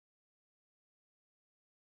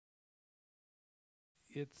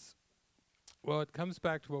it's, well, it comes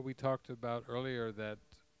back to what we talked about earlier, that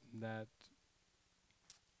that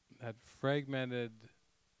fragmented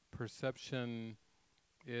perception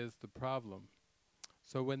is the problem.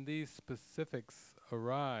 So when these specifics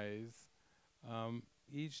arise,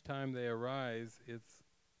 each time they arise, it's,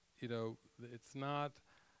 it's not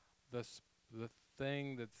the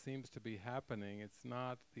thing that seems to be happening. It's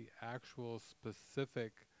not the actual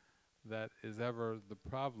specific that is ever the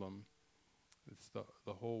problem. It's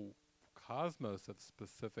the whole cosmos of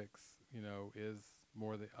specifics, is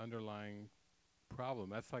more the underlying problem.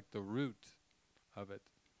 That's like the root of it.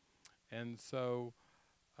 And so,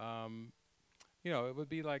 it would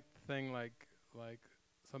be like the thing like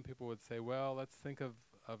some people would say, well, let's think of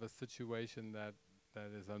a situation that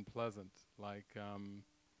is unpleasant, like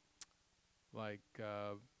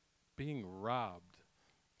being robbed.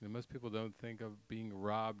 Most people don't think of being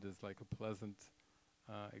robbed as like a pleasant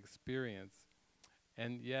experience,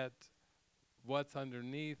 and yet what's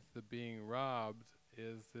underneath the being robbed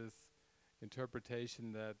is this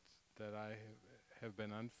interpretation that I have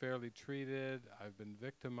been unfairly treated, I've been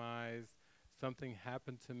victimized, something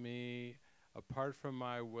happened to me apart from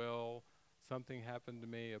my will, something happened to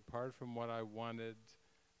me apart from what I wanted,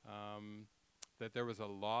 that there was a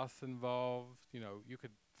loss involved. You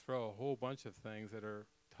could throw a whole bunch of things that are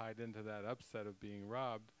tied into that upset of being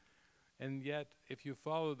robbed. And yet, if you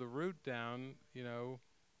follow the route down,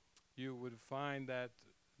 you would find that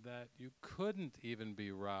you couldn't even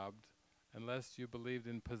be robbed unless you believed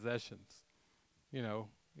in possessions.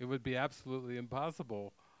 It would be absolutely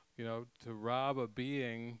impossible, to rob a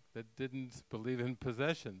being that didn't believe in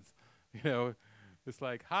possessions. It's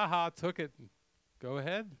like, ha, took it, go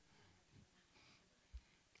ahead.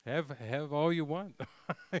 Have all you want.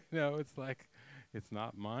 It's like, it's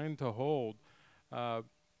not mine to hold.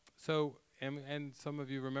 So, and some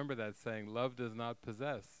of you remember that saying, love does not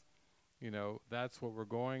possess. That's what we're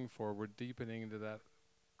going for. We're deepening into that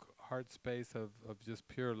heart space of just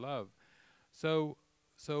pure love. So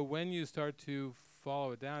when you start to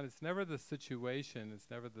follow it down, it's never the situation,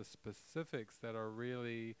 it's never the specifics that are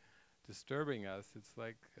really disturbing us. It's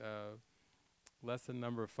like lesson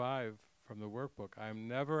number 5 from the workbook. I'm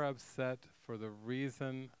never upset for the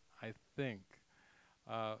reason I think.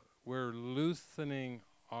 We're loosening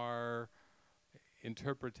our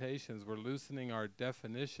interpretations, we're loosening our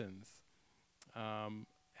definitions,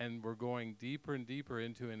 and we're going deeper and deeper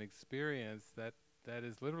into an experience that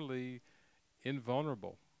is literally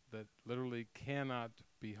invulnerable, that literally cannot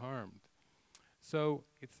be harmed. So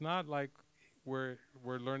it's not like we're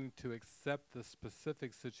learning to accept the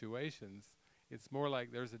specific situations. It's more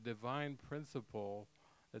like there's a divine principle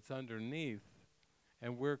that's underneath,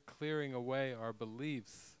 and we're clearing away our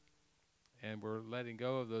beliefs, and we're letting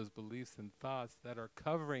go of those beliefs and thoughts that are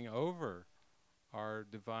covering over our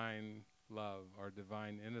divine love, our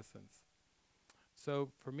divine innocence.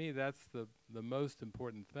 So for me, that's the most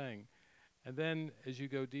important thing. And then as you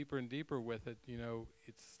go deeper and deeper with it,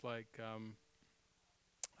 it's like,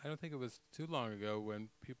 I don't think it was too long ago when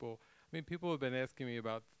people have been asking me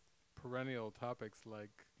about perennial topics like,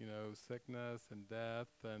 sickness and death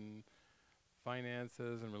and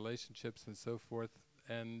finances and relationships and so forth.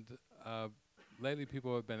 And lately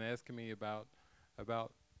people have been asking me about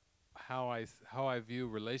how I view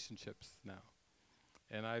relationships now.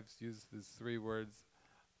 And I've used these 3 words: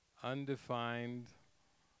 undefined,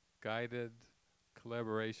 guided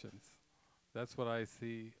collaborations. That's what I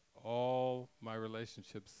see all my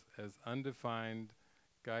relationships as: undefined,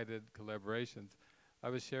 guided collaborations. I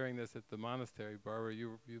was sharing this at the monastery. Barbara,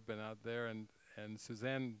 you've been out there, and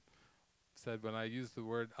Suzanne said when I used the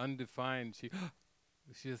word undefined, she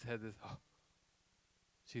just had this,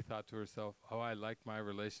 she thought to herself, oh, I like my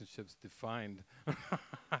relationships defined.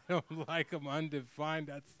 I don't like them undefined.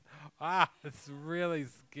 It's really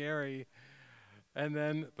scary. And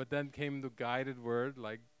then, but then came the guided word,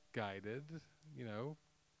 like guided,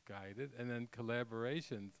 guided, and then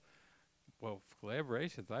collaborations. Well,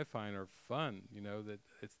 collaborations I find are fun, that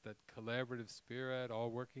it's that collaborative spirit, all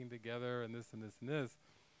working together, and this and this and this.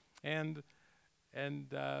 And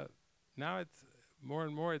now it's more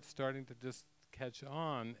and more it's starting to just catch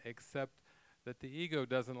on, except that the ego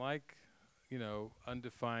doesn't like,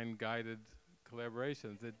 undefined guided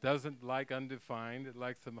collaborations. It doesn't like undefined, it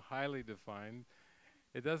likes them highly defined.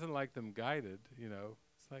 It doesn't like them guided,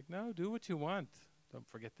 It's like, no, do what you want. Don't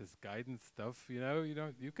forget this guidance stuff,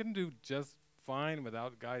 you can do just fine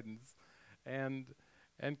without guidance. And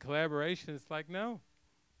collaboration is like, no,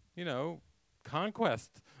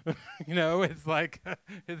 conquest. It's like,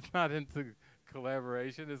 it's not into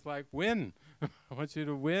collaboration, it's like win. I want you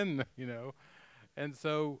to win, And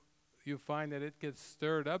so, you find that it gets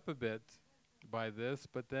stirred up a bit by this,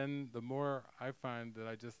 but then the more I find that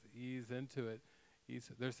I just ease into it,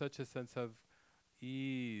 there's such a sense of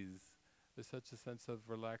ease, there's such a sense of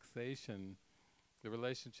relaxation. The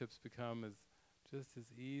relationships become just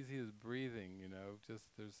as easy as breathing, just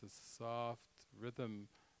there's a soft rhythm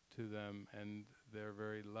to them, and they're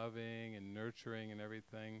very loving and nurturing and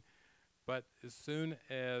everything. But as soon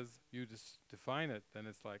as you just define it, then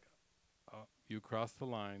it's like, you cross the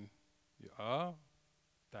line.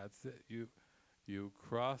 That's it. You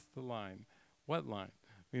cross the line. What line?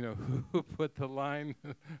 Who put the line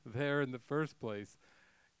there in the first place?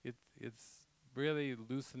 It's really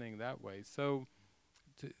loosening that way. So,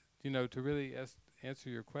 to really answer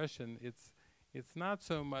your question, it's not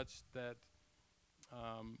so much that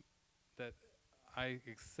that I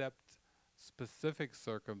accept specific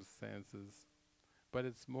circumstances, but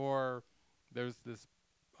it's more there's this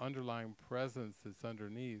underlying presence that's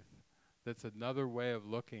underneath, that's another way of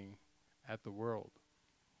looking at the world.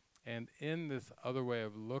 And in this other way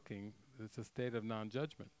of looking, it's a state of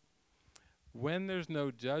non-judgment. When there's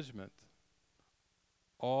no judgment,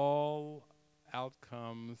 all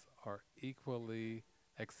outcomes are equally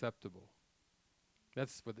acceptable.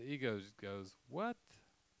 That's where the ego goes, what?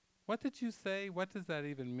 What did you say? What does that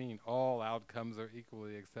even mean? All outcomes are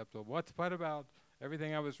equally acceptable. What about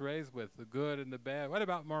everything I was raised with, the good and the bad? What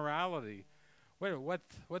about morality?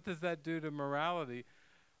 What does that do to morality?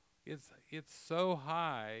 It's so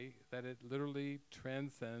high that it literally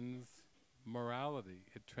transcends morality.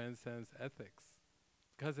 It transcends ethics,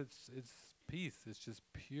 because it's peace. It's just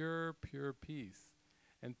pure peace.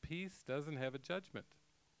 And peace doesn't have a judgment.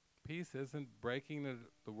 Peace isn't breaking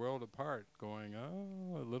the world apart, going,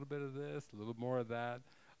 oh, a little bit of this, a little more of that.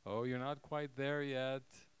 Oh, you're not quite there yet,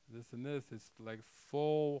 this and this. It's like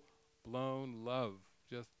full-blown love,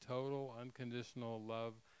 just total, unconditional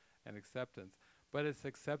love and acceptance. But it's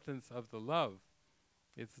acceptance of the love.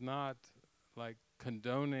 It's not like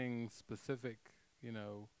condoning specific,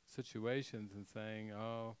 situations and saying,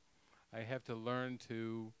 oh, I have to learn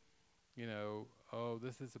to, oh,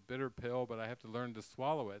 this is a bitter pill, but I have to learn to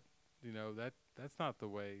swallow it. That's not the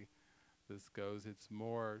way this goes. It's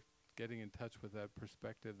more getting in touch with that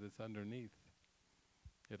perspective that's underneath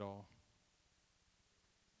it all.